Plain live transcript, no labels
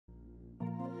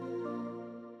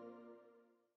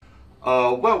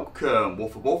Welcome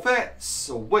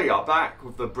WolfTheWolfettes. We are back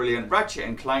with the brilliant Ratchet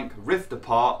and Clank Rift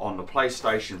Apart on the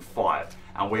PlayStation 5,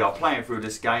 and we are playing through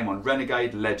this game on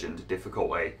Renegade Legend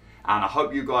difficulty, and I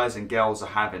hope you guys and girls are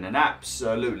having an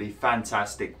absolutely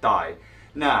fantastic day.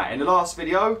 Now, in the last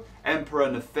video,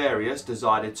 Emperor Nefarious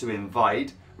decided to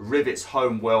invade Rivet's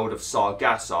home world of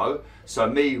Sargasso, so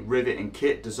me, Rivet and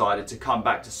Kit decided to come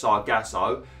back to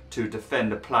Sargasso to defend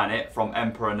the planet from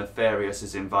Emperor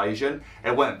Nefarious's invasion.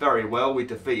 It went very well. We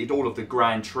defeated all of the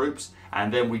Grand Troops,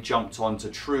 and then we jumped onto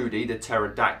Trudy, the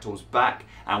pterodactyl's back,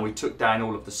 and we took down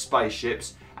all of the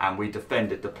spaceships, and we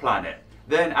defended the planet.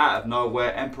 Then, out of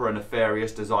nowhere, Emperor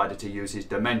Nefarious decided to use his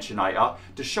Dimensionator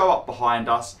to show up behind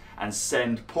us and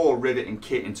send poor Rivet and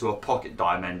Kit into a pocket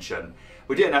dimension.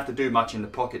 We didn't have to do much in the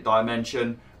pocket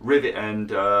dimension. Rivet and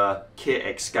Kit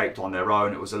escaped on their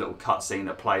own. It was a little cutscene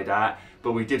that played out.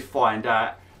 But we did find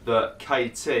out that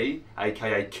KT,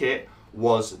 aka Kit,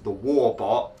 was the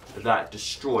warbot that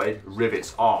destroyed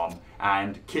Rivet's arm.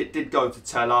 And Kit did go to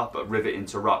tell her, but Rivet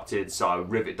interrupted, so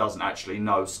Rivet doesn't actually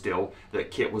know still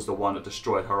that Kit was the one that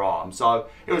destroyed her arm. So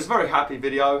it was a very happy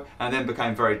video and then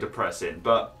became very depressing.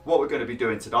 But what we're going to be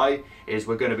doing today is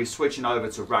we're going to be switching over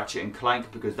to Ratchet and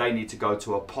Clank because they need to go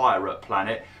to a pirate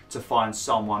planet to find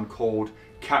someone called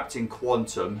Captain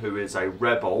Quantum, who is a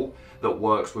rebel that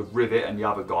works with Rivet and the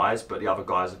other guys, but the other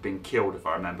guys have been killed if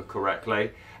I remember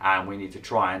correctly, and we need to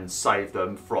try and save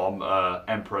them from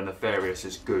Emperor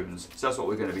Nefarious's goons. So that's what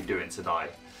we're going to be doing today.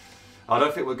 I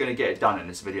don't think we're going to get it done in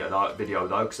this video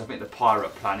though, because I think the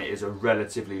pirate planet is a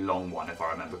relatively long one if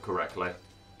I remember correctly.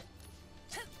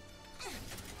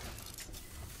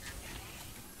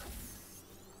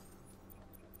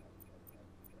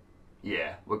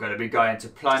 Yeah, we're going to be going to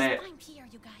planet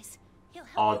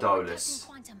Ardolis.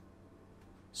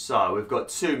 So, we've got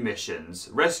two missions.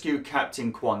 Rescue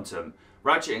Captain Quantum.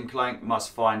 Ratchet and Clank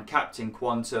must find Captain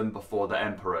Quantum before the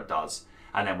Emperor does.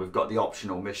 And then we've got the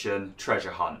optional mission,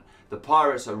 Treasure Hunt. The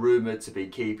pirates are rumoured to be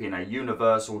keeping a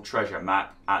universal treasure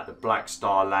map at the Black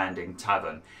Star Landing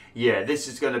Tavern. Yeah, this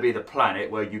is going to be the planet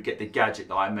where you get the gadget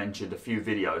that I mentioned a few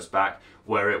videos back,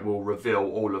 where it will reveal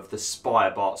all of the spy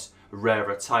bots,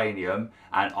 raritanium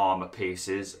and armor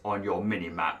pieces on your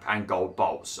mini-map and gold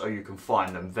bolts, so you can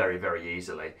find them very, very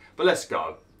easily. But let's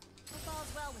go.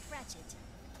 All's well with Ratchet.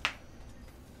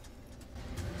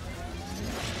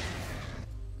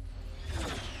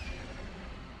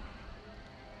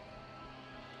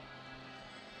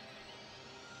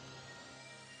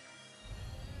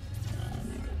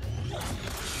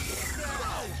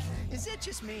 Is it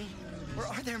just me? Or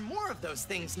are there more of those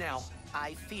things now?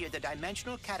 I fear the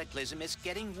dimensional cataclysm is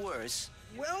getting worse.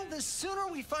 Well, the sooner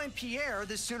we find Pierre,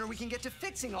 the sooner we can get to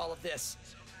fixing all of this.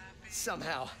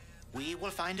 Somehow. We will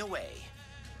find a way.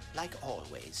 Like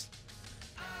always.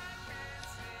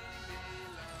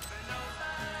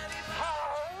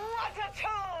 What a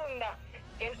tune!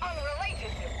 In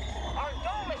unrelated news,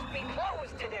 Ardolis be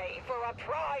closed today for a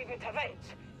private event.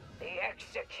 The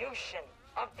execution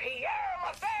of Pierre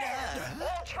Lefebvre.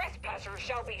 All trespassers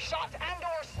shall be shot and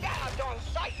or stabbed on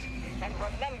sight. And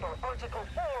remember Article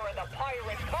 4 of the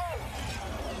Pirate Code.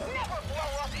 Never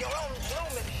blow up your own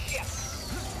bloomin' ship.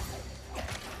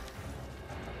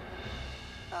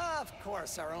 Of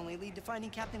course, our only lead to finding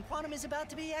Captain Quantum is about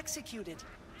to be executed.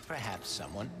 Perhaps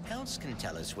someone else can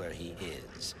tell us where he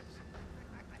is.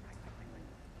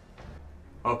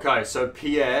 Okay, so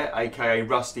Pierre, aka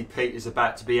Rusty Pete, is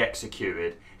about to be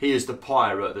executed. He is the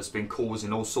pirate that's been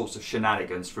causing all sorts of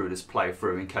shenanigans through this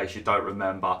playthrough, in case you don't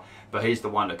remember. But he's the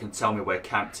one that can tell me where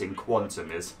Captain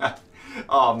Quantum is.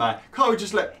 Oh man, can't we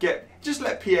just let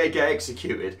Pierre get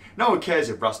executed? No one cares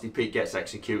if Rusty Pete gets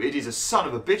executed. He's a son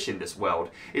of a bitch in this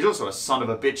world. He's also a son of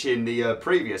a bitch in the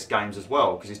previous games as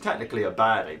well, because he's technically a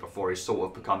baddie before he sort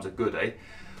of becomes a goodie.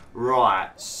 Right,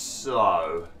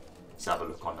 so let's have a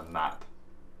look on the map.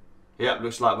 Yep,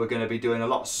 looks like we're going to be doing a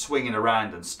lot of swinging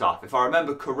around and stuff. If I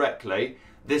remember correctly,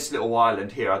 this little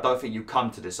island here, I don't think you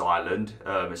come to this island.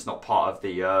 It's not part of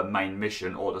the main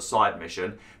mission or the side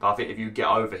mission. But I think if you get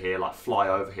over here, like fly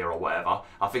over here or whatever,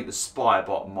 I think the spy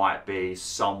bot might be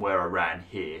somewhere around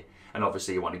here. And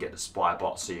obviously you want to get the spy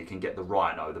bot so you can get the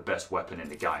Rhino, the best weapon in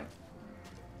the game.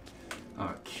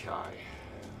 Okay.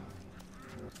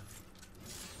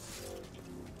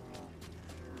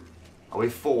 Are we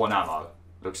full on ammo?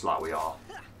 Looks like we are.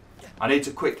 I need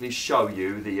to quickly show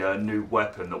you the new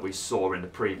weapon that we saw in the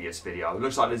previous video. It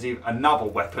looks like there's even another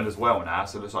weapon as well now,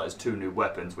 so it looks like there's two new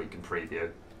weapons we can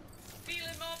preview.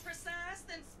 Feeling more precise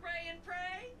than spray and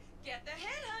pray? Get the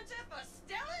headhunter for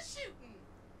stellar shooting.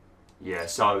 Yeah,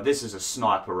 so this is a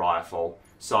sniper rifle.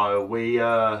 So we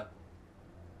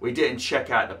We didn't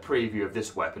check out the preview of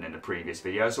this weapon in the previous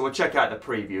video, so we'll check out the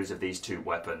previews of these two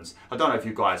weapons. I don't know if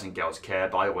you guys and girls care,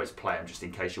 but I always play them just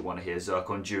in case you want to hear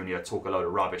Zircon Jr. talk a load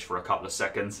of rubbish for a couple of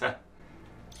seconds. What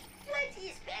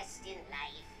is best in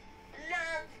life?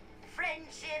 Love?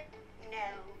 Friendship? No.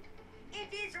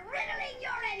 It is riddling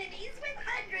your enemies with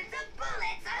hundreds of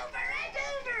bullets over and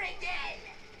over again.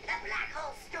 The black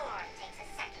hole storm takes a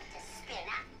second to spin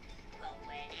up, but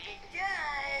when it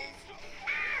does...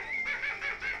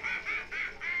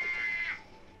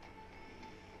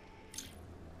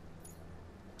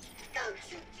 Don't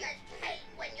you just hate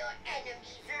when your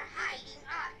enemies are hiding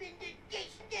off in the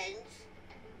distance?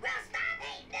 Well, stop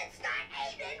hating and start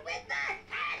aiming with the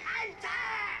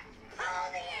headhunter!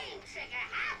 Pull the aim trigger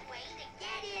halfway to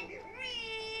get in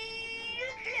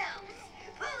real close.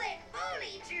 Pull it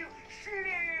fully to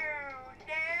slow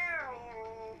down.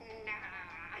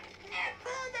 And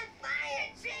pull the fire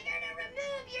trigger to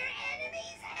remove your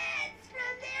enemies' heads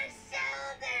from their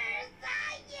shoulders.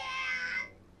 Yeah!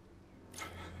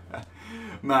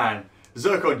 Man,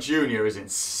 Zircon Jr. is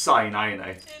insane, ain't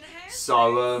he?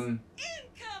 So, Incoming!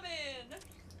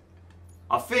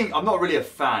 I think I'm not really a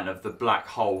fan of the black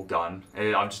hole gun.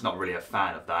 I'm just not really a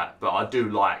fan of that. But I do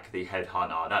like the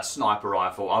headhunter. That sniper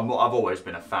rifle. I've always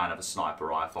been a fan of a sniper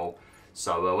rifle.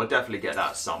 So we'll definitely get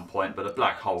that at some point. But the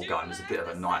black hole gun is a bit of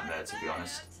a nightmare, to be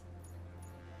honest.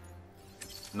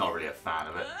 Not really a fan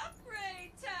of it.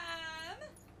 Upgrade time!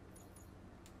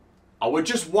 Oh, we're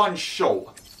just one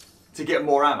short to get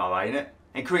more ammo, ain't it?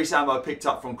 Increase ammo picked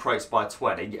up from crates by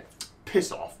 20. Yeah,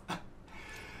 piss off.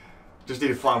 Just need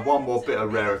to find one more bit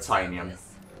of raritanium.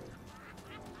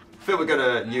 I think we're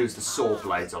going to use the saw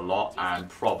blades a lot and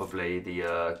probably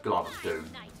the glove of doom.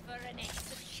 Night for an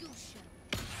execution.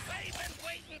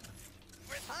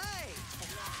 Hi!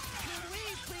 Could we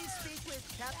please speak with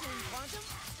Captain Quantum?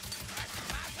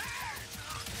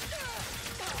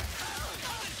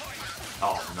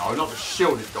 Oh no, not the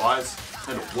shielded guys.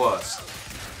 They're the worst.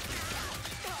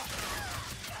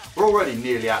 We're already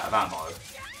nearly out of ammo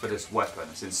for this weapon.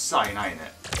 It's insane, ain't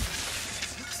it?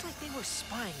 Looks like they were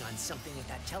spying on something with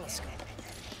that telescope.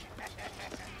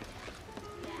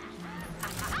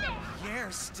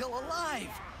 Pierre's still alive!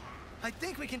 I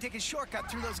think we can take a shortcut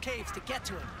through those caves to get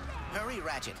to him. Hurry,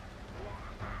 Ratchet.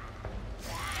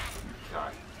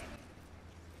 Okay.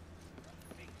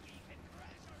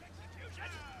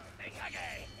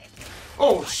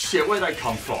 Oh shit, where'd they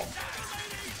come from?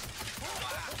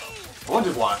 I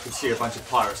wondered why I could see a bunch of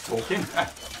pirates talking.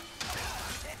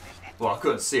 Well, I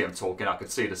couldn't see them talking, I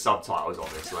could see the subtitles,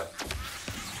 obviously.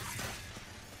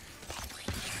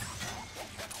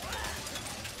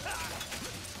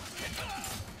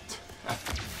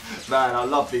 Man, I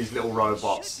love these little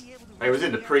robots. They was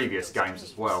in the previous games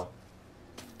as well.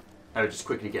 They would just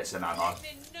quickly get some ammo. Let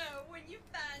me know when you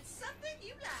find something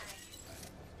you like.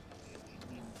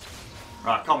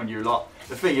 Right, come on you lot.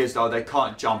 The thing is though, they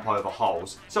can't jump over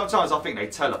holes. Sometimes I think they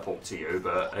teleport to you,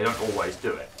 but they don't always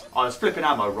do it. Oh, there's flipping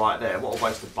ammo right there. What a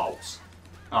waste of bolts.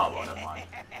 Oh, well, never mind.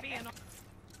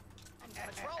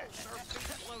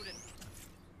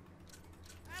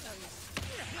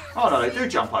 Oh no, they do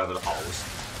jump over the holes.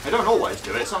 They don't always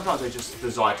do it. Sometimes they just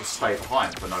decide to stay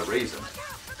behind for no reason.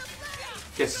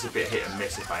 Guess it's a bit hit and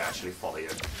miss if they actually follow you.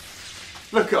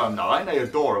 Look at them though, ain't they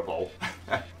adorable?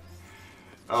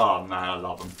 Oh man, I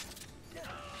love them.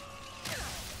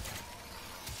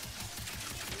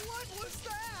 What was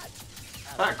that?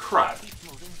 That crab. Keep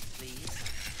moving, please.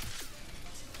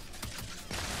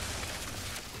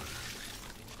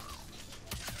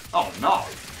 Oh no.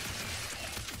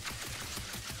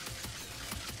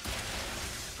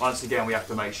 Once again, we have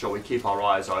to make sure we keep our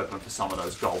eyes open for some of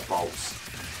those gold bolts.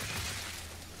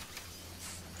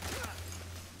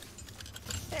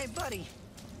 Hey, buddy.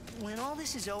 When all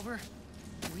this is over,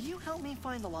 will you help me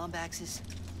find the Lombaxes?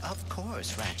 Of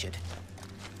course, Ratchet.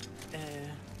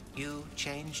 You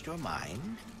changed your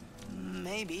mind?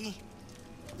 Maybe.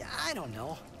 I don't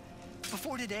know.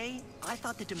 Before today, I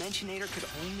thought the Dimensionator could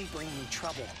only bring me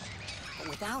trouble. But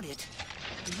without it,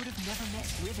 we would have never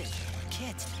met Rivet or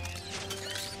Kit.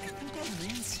 I think that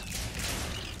means something.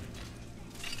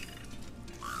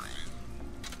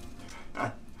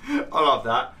 I love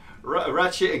that.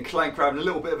 Ratchet and Clank are having a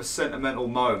little bit of a sentimental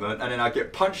moment, and then I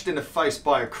get punched in the face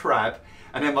by a crab,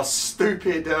 and then my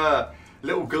stupid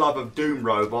little glove of doom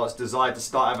robots decide to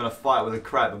start having a fight with a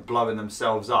crab and blowing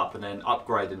themselves up and then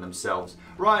upgrading themselves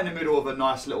right in the middle of a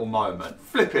nice little moment.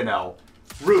 Flipping hell.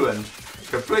 Ruined.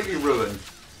 Completely ruined.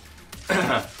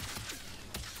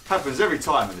 Happens every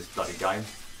time in this bloody game.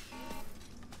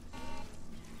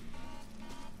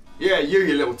 Yeah,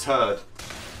 you little turd.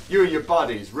 You and your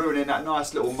buddies ruining that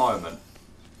nice little moment.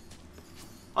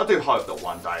 I do hope that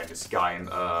one day in this game,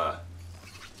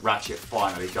 Ratchet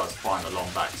finally does find the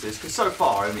Lombaxes, because so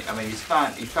far, I mean, he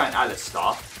found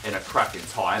Alistair in a cracking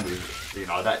time. You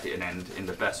know, that didn't end in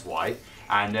the best way.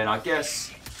 And then I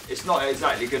guess it's not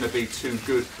exactly going to be too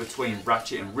good between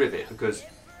Ratchet and Rivet, because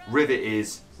Rivet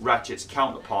is Ratchet's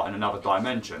counterpart in another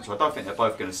dimension. So I don't think they're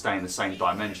both going to stay in the same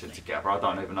dimension together. I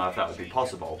don't even know if that would be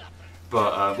possible.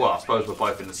 But, well, I suppose we're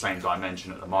both in the same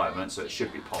dimension at the moment, so it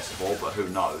should be possible, but who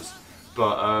knows.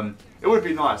 But it would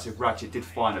be nice if Ratchet did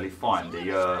finally find the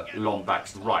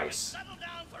Lombax race.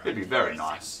 It'd be very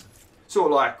nice.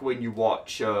 Sort of like when you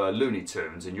watch Looney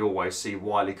Tunes and you always see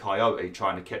Wile E. Coyote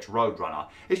trying to catch Roadrunner.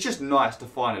 It's just nice to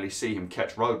finally see him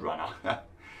catch Roadrunner.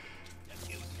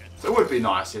 So it would be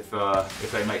nice if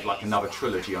they make like another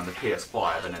trilogy on the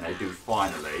PS5 and then they do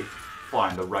finally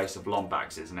find a race of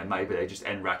Lombaxes, and then maybe they just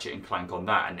end Ratchet and Clank on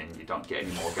that and then you don't get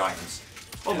any more games.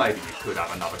 Or maybe you could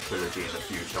have another trilogy in the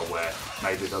future where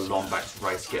maybe the Lombax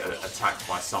race get attacked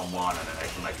by someone and then they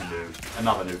can make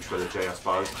another new trilogy, I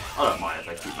suppose. I don't mind if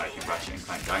they keep making Ratchet and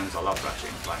Clank games. I love Ratchet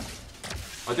and Clank.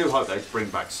 I do hope they bring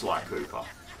back Sly Cooper.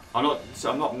 I'm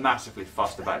not massively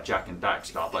fussed about Jak and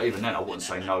Daxter, but even then I wouldn't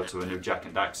say no to a new Jak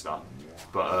and Daxter.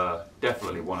 But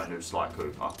definitely want a new Sly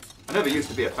Cooper. I never used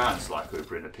to be a fan of Sly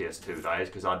Cooper in the PS2 days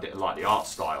because I didn't like the art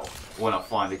style. When I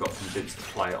finally got convinced to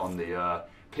play it on the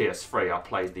PS3, I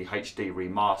played the HD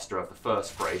remaster of the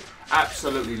first three.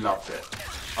 Absolutely loved it.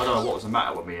 I don't know what was the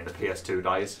matter with me in the PS2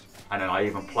 days. And then I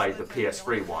even played the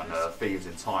PS3 one, Thieves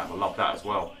in Time. I loved that as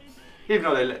well. Even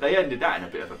though they ended that in a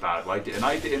bit of a bad way, didn't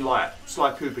they? Didn't like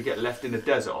Sly Cooper get left in the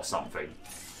desert or something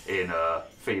in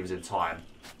Thieves in Time.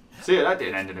 So yeah, that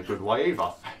didn't end in a good way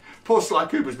either. Poor Sly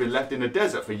Cooper's been left in the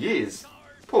desert for years.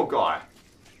 Poor guy.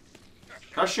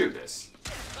 Can I shoot this?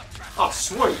 Oh,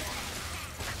 sweet.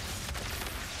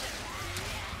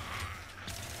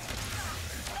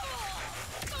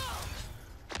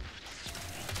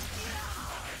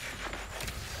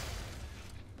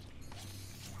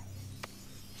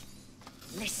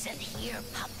 Listen here,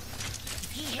 pup.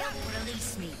 If ye help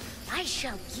release me, I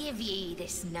shall give ye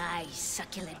this nice,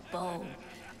 succulent bone.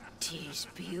 'Tis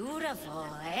beautiful,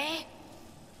 eh?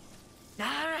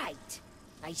 All right.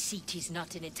 I see 'tis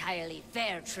not an entirely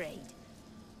fair trade.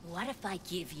 What if I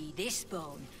give ye this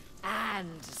bone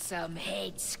and some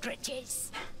head scritches?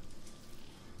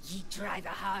 Ye drive a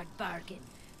hard bargain.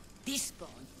 This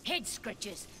bone, head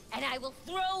scritches, and I will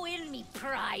throw in me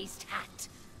prized hat.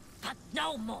 But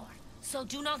no more. So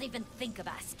do not even think of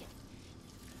asking.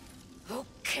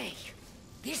 Okay.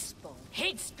 This bone,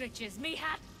 head scritches, me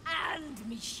hat, and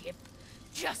me ship.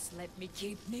 Just let me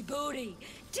keep me booty.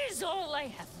 'Tis all I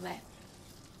have left.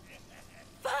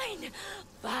 Fine,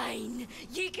 fine.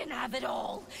 Ye can have it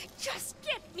all. Just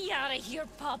get me out of here,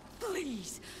 pup,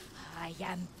 please. I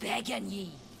am begging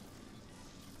ye.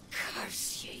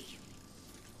 Curse ye.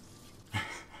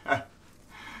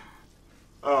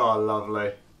 Oh,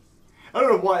 lovely. I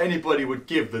don't know why anybody would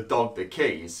give the dog the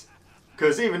keys.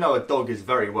 Because even though a dog is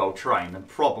very well trained and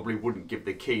probably wouldn't give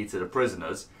the key to the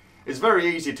prisoners, it's very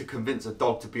easy to convince a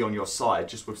dog to be on your side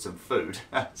just with some food.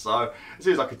 So it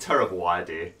seems like a terrible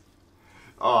idea.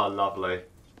 Oh, lovely.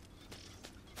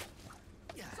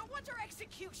 So what's our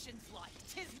executions like?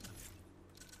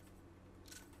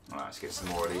 Alright, let's get some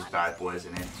more of these bad boys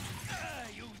in here.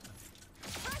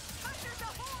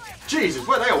 Jesus,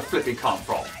 where they all flipping come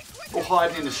from? All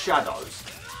hiding in the shadows.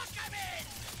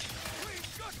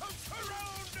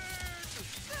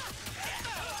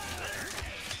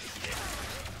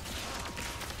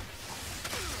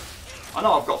 I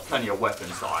know I've got plenty of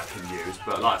weapons that I can use,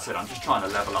 but like I said, I'm just trying to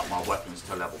level up my weapons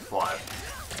to level 5.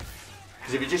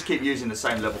 Because if you just keep using the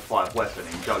same level 5 weapon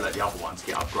and you don't let the other ones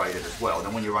get upgraded as well,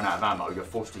 then when you run out of ammo, you're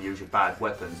forced to use your bad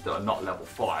weapons that are not level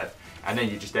 5, and then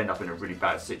you just end up in a really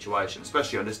bad situation,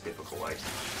 especially on this difficulty.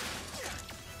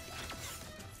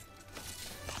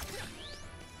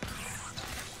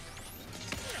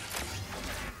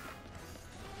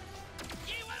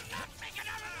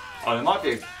 Oh, there might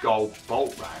be a gold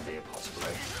bolt round here,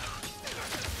 possibly.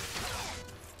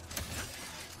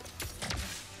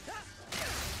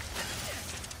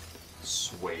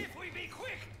 Sweet. If we be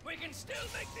quick, we can still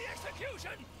make the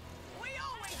execution. We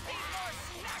always need more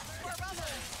snacks for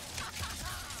others.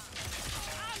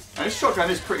 And this shotgun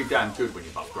is pretty damn good when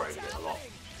you've upgraded it a lot.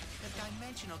 The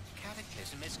dimensional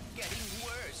cataclysm is getting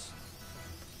worse.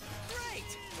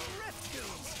 Great! Rift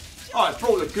goons! Oh, it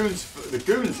brought the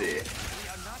goons here.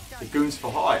 The goons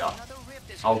for hire.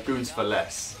 Oh, goons for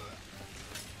less.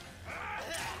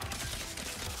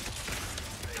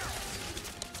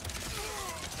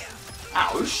 Ow,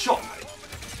 who shot me?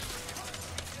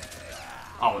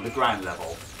 Oh, on the ground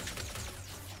level.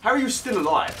 How are you still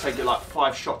alive? Take you like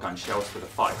 5 shotgun shells for the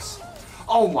face.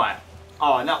 Oh my.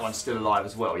 Oh, and that one's still alive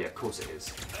as well. Yeah, of course it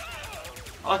is.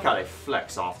 I like how they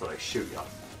flex after they shoot you.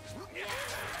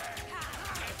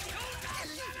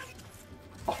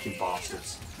 Fucking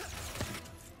bastards.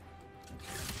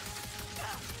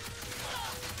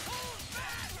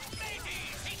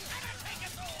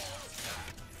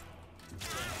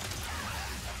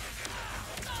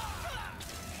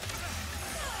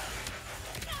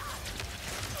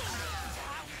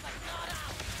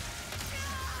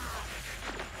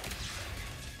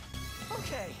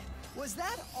 Okay, was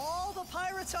that all the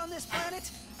pirates on this planet?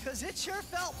 Because it sure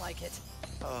felt like it.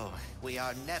 Oh, we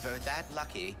are never that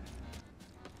lucky.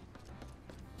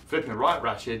 Flipping right,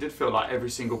 Ratchet. It did feel like every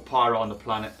single pirate on the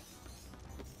planet.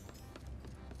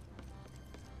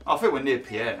 I think we're near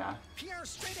Pierre now. Pierre,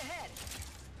 straight ahead.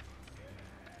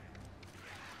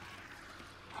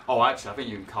 Oh, actually, I think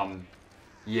you can come...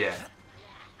 Yeah.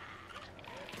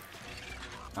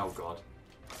 Oh, God.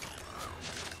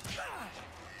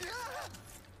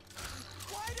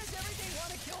 Why does everything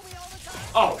want to kill me all the time?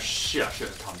 Oh, shit. I should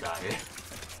have come down here.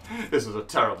 This was a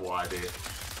terrible idea.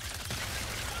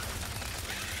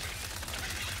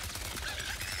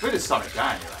 I think there's something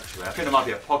down here, actually. I think there might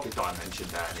be a pocket dimension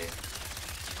down here.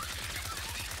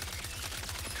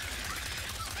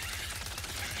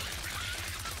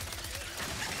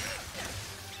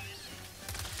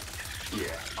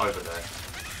 Yeah, over there.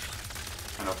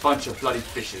 And a bunch of bloody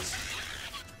fishes.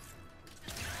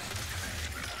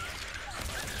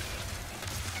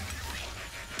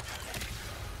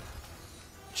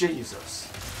 Jesus.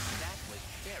 That was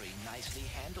very nicely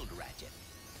handled, Ratchet.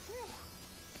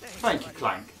 Thank you,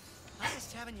 Clank. I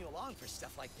missed having you along for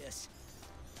stuff like this.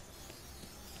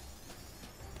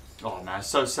 Oh man,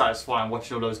 so satisfying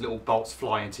watching all those little bolts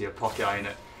fly into your pocket, ain't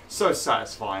it? So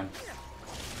satisfying.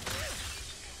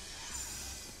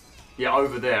 Yeah,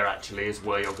 over there actually is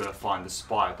where you're going to find the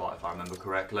spy bot, if I remember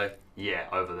correctly. Yeah,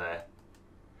 over there.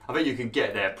 I think you can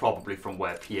get there probably from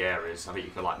where Pierre is. I think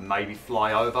you can like maybe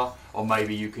fly over, or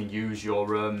maybe you can use your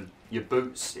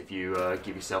boots if you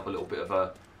give yourself a little bit of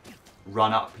a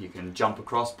run up. You can jump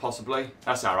across possibly.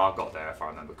 That's how I got there, if I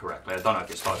remember correctly. I don't know if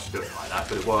you're supposed to do it like that,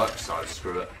 but it works, so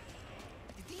screw it.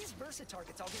 Did these Versa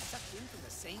targets all get sucked in from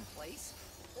the same place?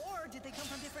 Or did they come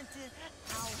from different...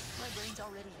 Ow, my brain's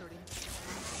already hurting.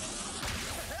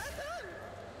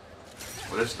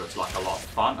 Well, this looks like a lot of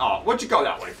fun. Oh, what'd you go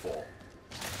that way for?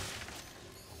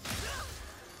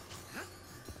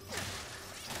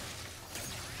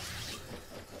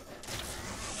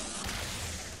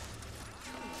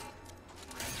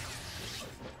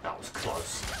 That was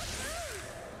close.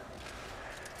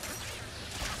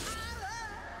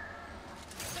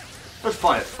 I just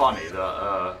find it funny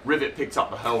that Rivet picked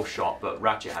up the hurl shot, but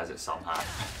Ratchet has it somehow.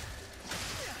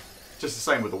 Just the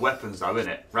same with the weapons though,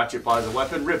 isn't it? Ratchet buys a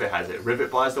weapon, Rivet has it. Rivet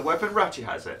buys the weapon, Ratchet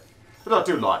has it. But I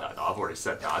do like that though, I've already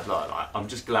said that. I'm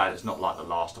just glad it's not like The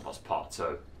Last of Us Part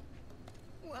 2.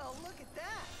 Well, look at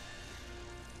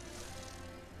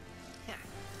that.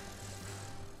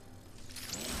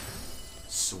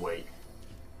 Sweet.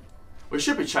 We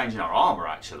should be changing our armour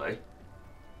actually.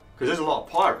 Because there's a lot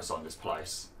of pirates on this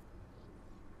place.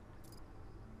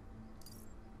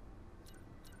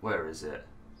 Where is it?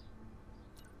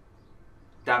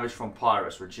 Damage from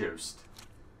pirates reduced.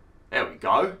 There we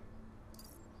go.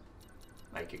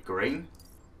 Make it green.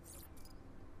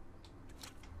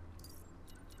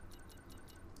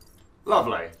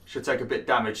 Lovely. Should take a bit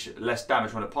less damage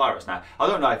from the pirates now. I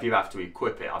don't know if you have to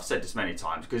equip it. I've said this many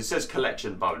times because it says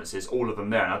collection bonuses, all of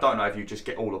them there, and I don't know if you just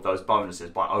get all of those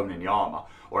bonuses by owning the armour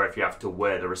or if you have to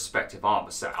wear the respective armour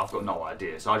set. I've got no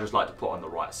idea, so I just like to put on the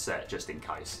right set just in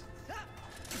case.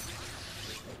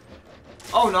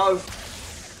 Oh no!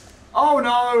 Oh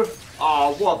no!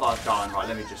 Oh, what have I done? Right,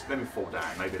 let me fall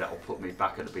down. Maybe that'll put me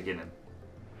back at the beginning.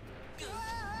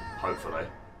 Hopefully.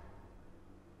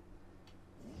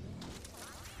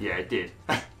 Yeah, it did.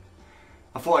 I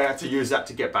thought I had to use that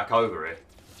to get back over it.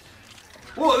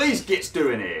 What are these gits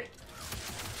doing here?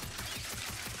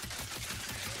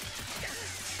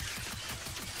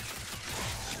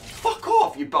 Fuck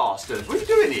off, you bastards. What are you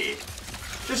doing here?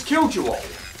 Just killed you all.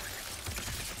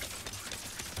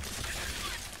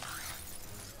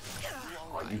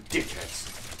 Oh, you dickheads.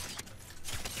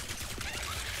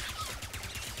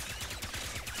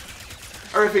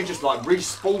 Everything just like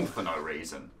respawned for no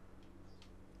reason.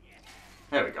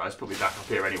 There we go, let's put me back up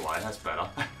here anyway, that's better.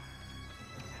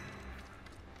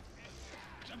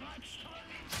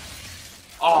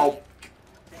 Oh!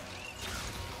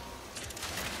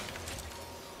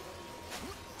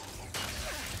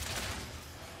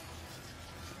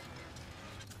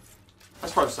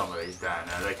 That's throw some of these down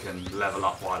there. They can level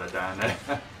up while they're down there.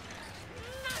 Not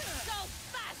so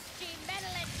fast, ye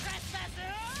meddling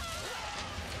trespasser!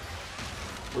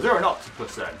 Was there an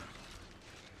octopus then?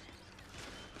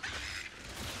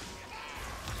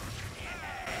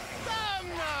 Damn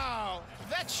now!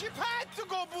 That ship had to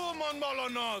go boom on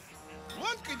Molonoth.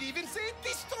 One could even say it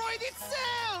destroyed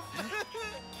itself!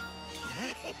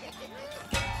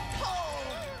 Oh,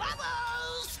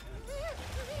 bubbles!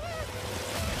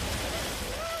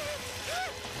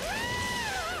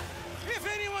 If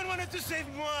anyone wanted to save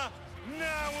moi,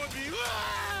 now would be...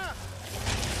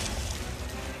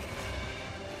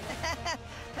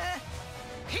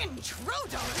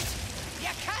 Intruders!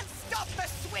 You can't stop the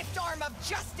swift arm of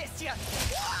justice, you...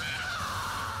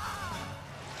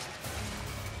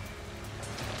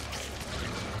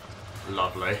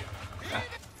 Lovely.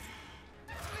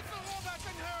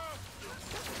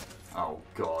 Oh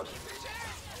God.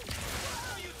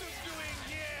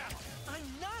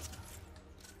 I'm not...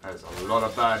 There's a lot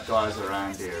of bad guys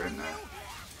around here, isn't there?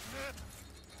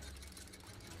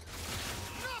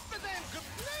 Not that I'm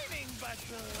complaining, but...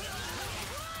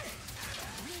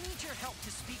 We need your help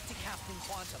to speak to Captain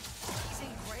Quantum. He's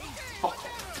in great... Oh.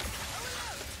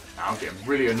 I'm getting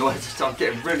really annoyed. I'm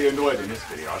getting really annoyed in this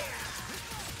video.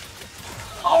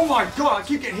 Oh my God! I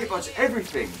keep getting hit by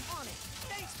everything. On it.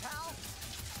 Thanks, pal.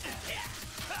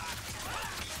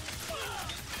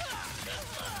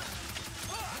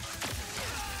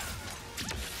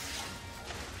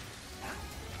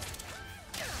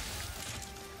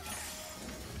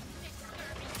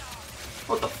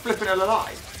 What the flipping hell are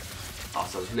they? Oh,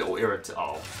 so those little irritant.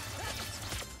 Oh.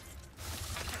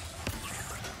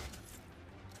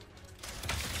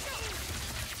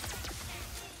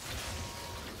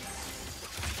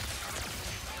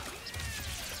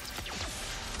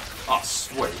 Oh,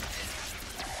 sweet.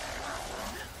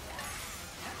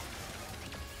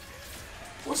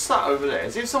 What's that over there?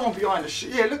 Is there someone behind the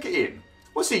Yeah, look at him.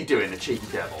 What's he doing, the cheeky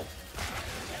devil? What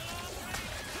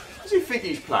does he think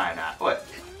he's playing at? Wait.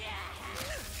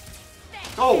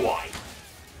 Go away.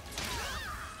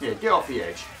 Yeah, get off the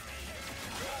edge.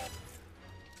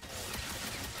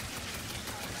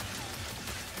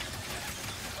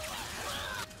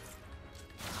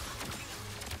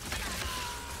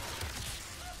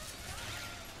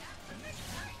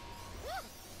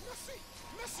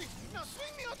 Mercy! Now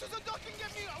swing me onto the dock and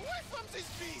get me away from this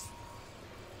beast!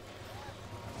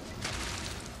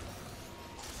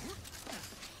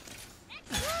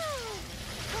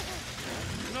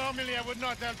 Normally I would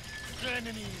not have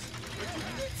enemies, but you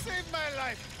did save my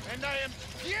life, and I am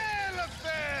Pierre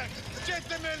Lefebvre,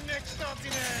 gentleman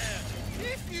extraordinaire.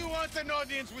 If you want an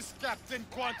audience with Captain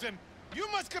Quantum, you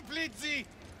must complete the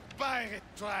pirate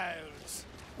trials.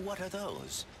 What are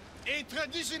those? A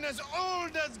tradition as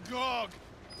old as Grog,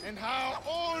 and how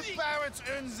old pirates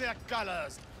earn their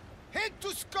colors. Head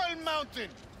to Skull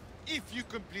Mountain. If you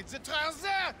complete the trials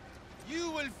there,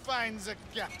 you will find the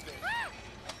captain.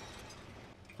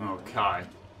 Okay.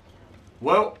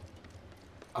 Well,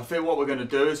 I think what we're going to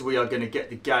do is we are going to get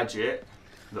the gadget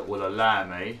that will allow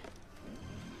me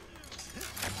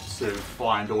to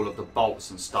find all of the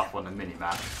bolts and stuff on the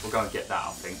minimap. We'll go and get that,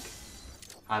 I think.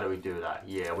 How do we do that?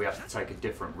 Yeah, we have to take a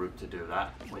different route to do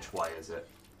that. Which way is it?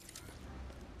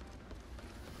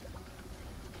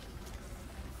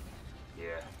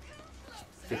 Yeah. I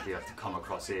think we have to come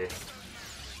across here.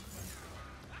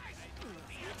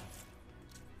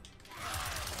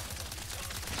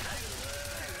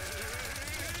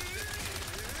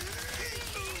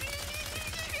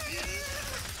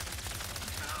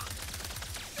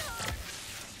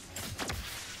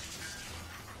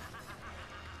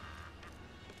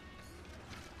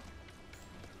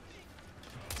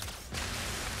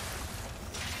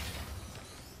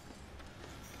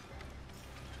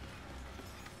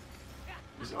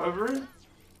 Is it over here?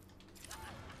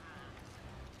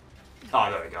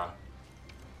 Oh, there we go.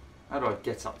 How do I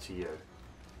get up to you?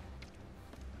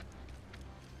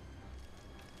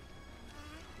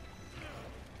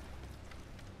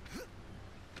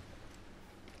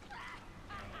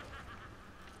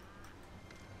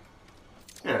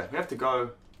 Yeah, we have to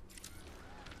go...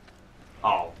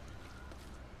 Oh.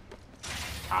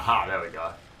 Aha, there we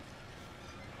go.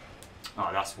 Oh,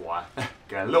 that's why.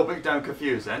 Getting a little bit damn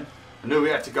confused then. I knew we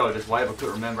had to go this way, but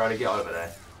couldn't remember how to get over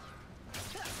there.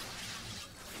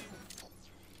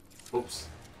 Oops.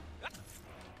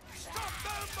 Stop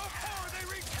them before they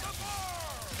reach the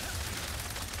bar!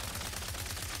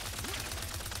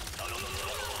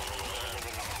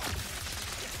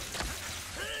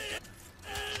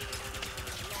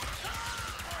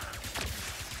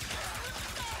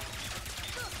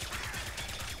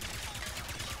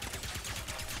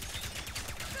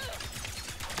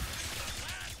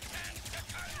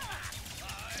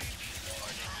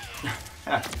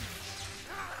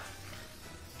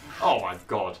 Oh my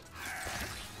god.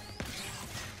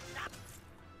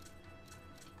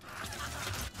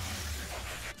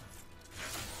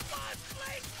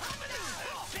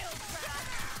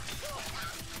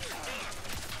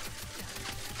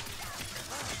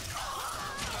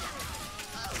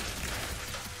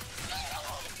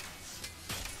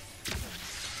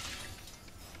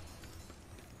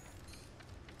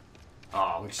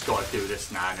 Oh, we just got to do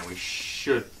this now and then we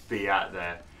should be out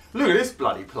there. Look at this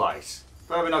bloody place. If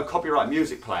there were no copyright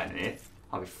music playing in here,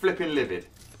 I'd be flipping livid.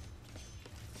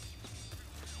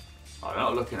 Oh, they're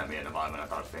not looking at me at the moment, I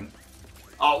don't think.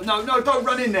 Oh, no, no, don't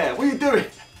run in there. What are you doing?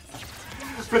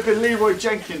 Flipping Leroy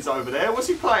Jenkins over there. What's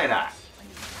he playing at?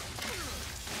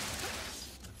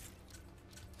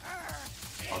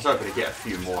 I was hoping to get a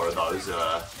few more of those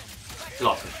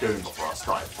Blocks of Doom before I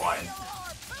started fighting.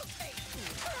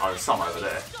 Oh, there's some over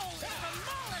there.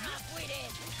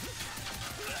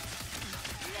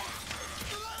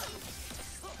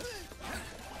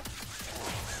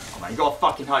 Oh man, you gotta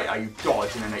fucking hate how you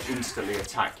dodge and then they instantly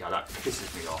attack you. That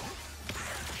pisses me off.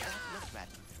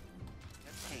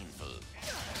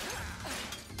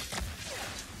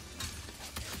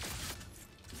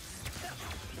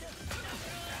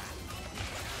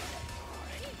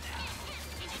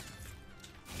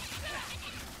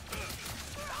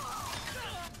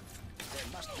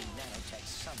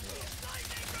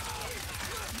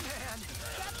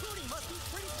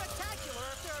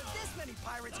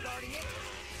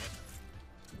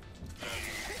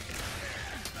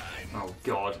 Oh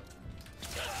god.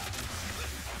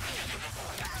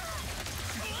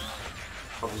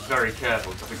 I was very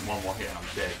careful because I think one more hit and I'm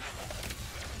dead.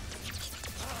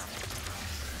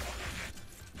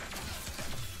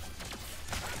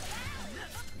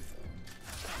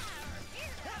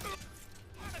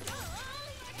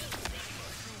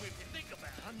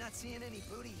 I'm not seeing any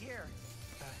booty here.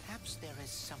 Perhaps there is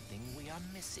something we are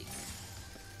missing.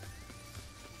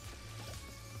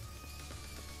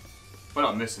 We're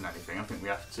not missing anything. I think we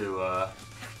have to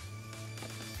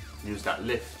use that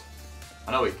lift.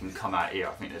 I know we can come out here.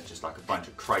 I think there's just like a bunch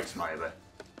of crates maybe.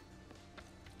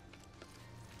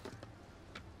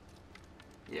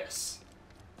 Yes.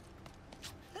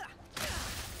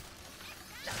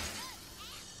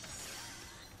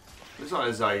 Looks like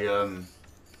there's a oh,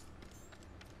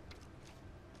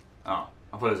 I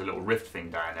thought there was a little rift thing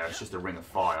down there. It's just a ring of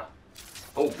fire.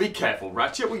 Oh, be careful,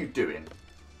 Ratchet. What are you doing?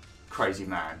 Crazy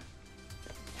man.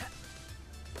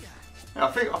 Yeah,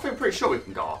 I think pretty sure we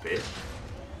can go up here.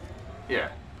 Yeah.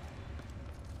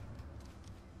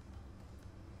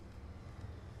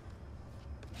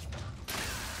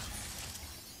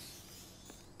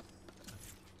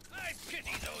 I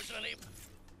pity those on him.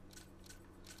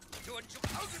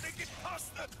 How did they get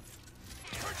past them?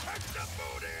 Protect the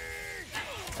booty!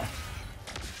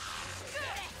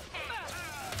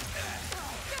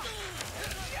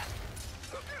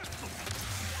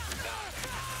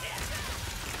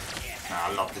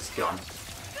 I love this gun.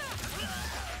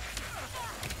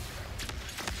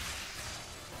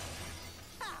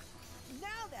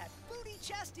 Now that booty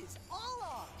chest is all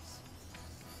ours.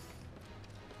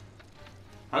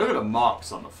 Now look at the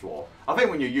marks on the floor. I think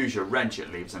when you use your wrench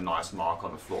it leaves a nice mark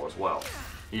on the floor as well.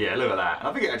 Yeah, look at that. And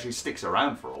I think it actually sticks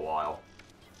around for a while.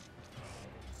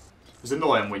 It's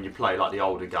annoying when you play like the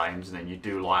older games and then you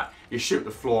do like, you shoot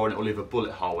the floor and it'll leave a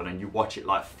bullet hole and then you watch it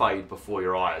like fade before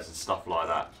your eyes and stuff like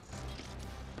that.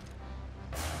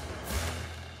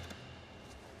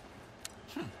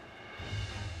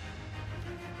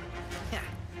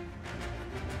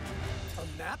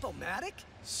 A Map-O-Matic?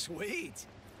 Sweet.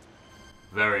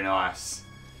 Very nice.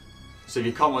 So if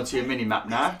you come onto your mini-map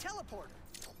now, Teleporter.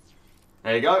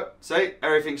 there you go. See,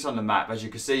 everything's on the map. As you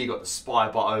can see, you've got the spy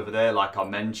bot over there, like I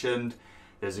mentioned.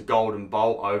 There's a golden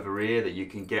bolt over here that you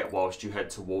can get whilst you head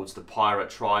towards the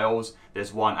pirate trials.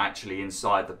 There's one actually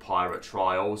inside the pirate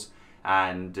trials.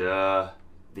 And the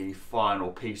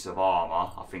final piece of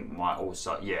armor, I think might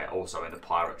also, yeah, also in the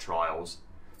pirate trials.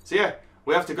 So yeah,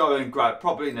 we have to go and grab,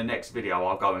 probably in the next video,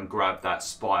 I'll go and grab that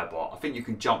spy bot. I think you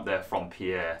can jump there from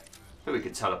Pierre. I think we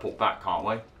can teleport back, can't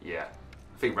we? Yeah.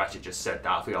 I think Ratchet just said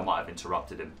that. I think I might have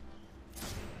interrupted him.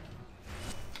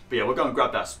 But yeah, we're going to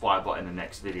grab that spy bot in the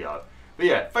next video. But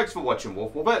yeah, thanks for watching,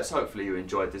 WolfTheWolf. Hopefully you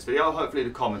enjoyed this video. Hopefully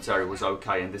the commentary was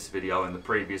okay in this video and the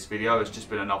previous video. It's just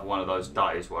been another one of those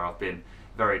days where I've been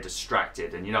very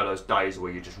distracted. And you know those days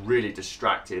where you're just really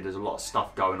distracted. There's a lot of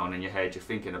stuff going on in your head. You're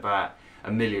thinking about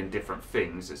a million different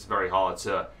things. It's very hard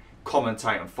to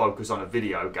commentate and focus on a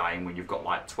video game when you've got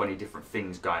like 20 different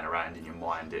things going around in your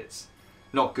mind. It's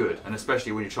not good, and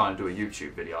especially when you're trying to do a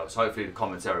YouTube video. So hopefully the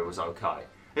commentary was okay.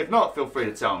 If not, feel free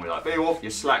to tell me, like, BwolfTheWolf, you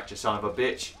slacked, you son of a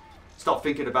bitch. Stop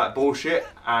thinking about bullshit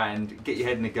and get your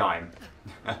head in the game.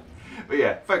 But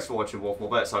yeah, thanks for watching, Wolf.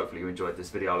 Hopefully you enjoyed this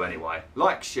video anyway.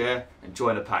 Like, share, and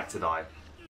join the pack today.